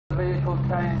vehicle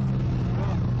came.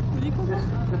 This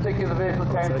particular vehicle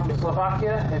came from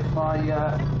Slovakia, if my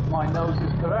nose is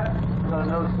correct. I've got a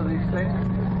nose for these things.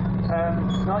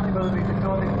 90mm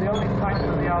Nordic, the only tank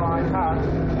that the Allies had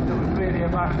that was really a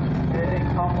match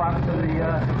in combat to the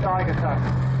Tiger tank.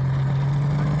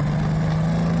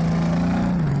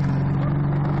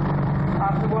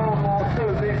 After World War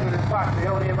II, these were in fact the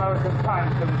only American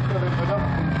tanks that were still in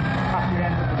production at the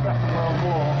end of the Second World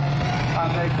War,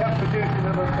 and they kept producing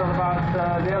them until about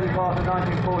the early part of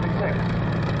 1946.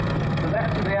 So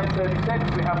next to the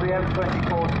M36 we have the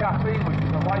M24 chassis, which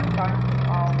is a light tank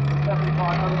on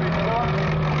 75mm gun.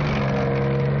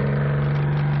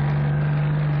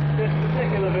 This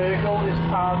particular vehicle is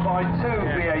powered by two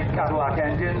V8 Cadillac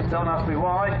engines, don't ask me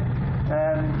why.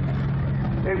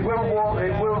 It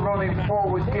will run in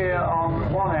forward gear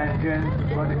on one engine,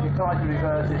 but if you try to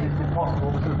reverse it, it's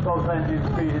impossible because both engines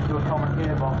feed into a common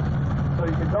gearbox. So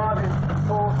you can drive in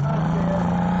forward gear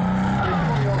and it's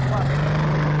fully automatic.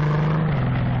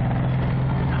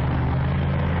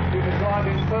 You can drive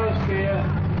in first gear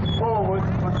forward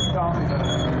when you can't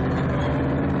reverse.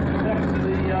 Next to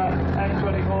the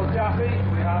M24 chassis,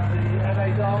 we have the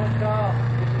M8 armour car.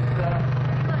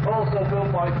 This is also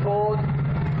built by Ford.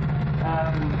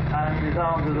 And is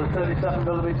armed with a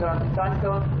 37mm anti-tank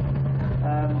gun.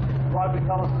 Light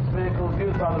reconnaissance vehicles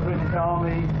used by the British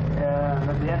Army at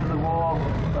the end of the war,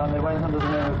 and they went under the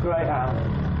name of Greyhound.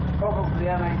 The problem with the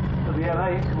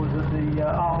M8 was that the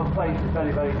armour plate is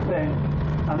very, very thin,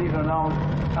 and even an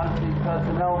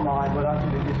anti-personnel mine would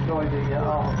actually destroy the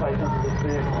armour plate under this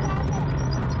vehicle.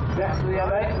 Next to the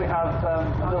M8 we have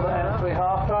another M3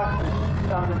 half-track,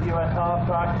 standard US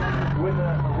half-track with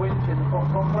a winch in the front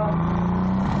bumper.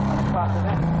 And in fact the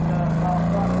next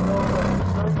half-track is also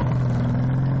M3.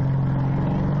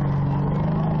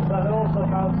 That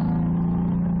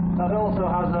also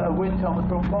has a winch on the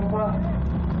front bumper,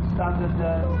 standard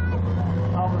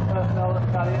armoured personnel that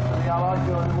carry it for the Allies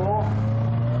during the war.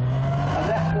 And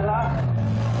next to that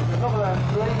is another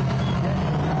M3.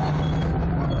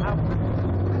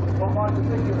 But my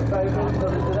particular favourite is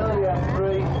that it's an early M3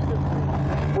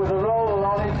 with a roller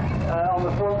on it on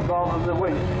the front rather than the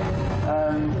winch.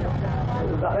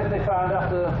 I think they found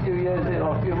after a few years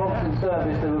or a few months in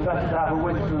service it was better to have a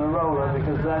winch than a roller,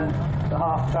 because then the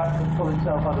half track could pull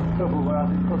itself out of trouble, whereas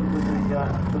it couldn't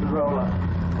with the roller.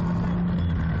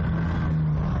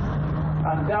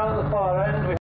 And down at the far end we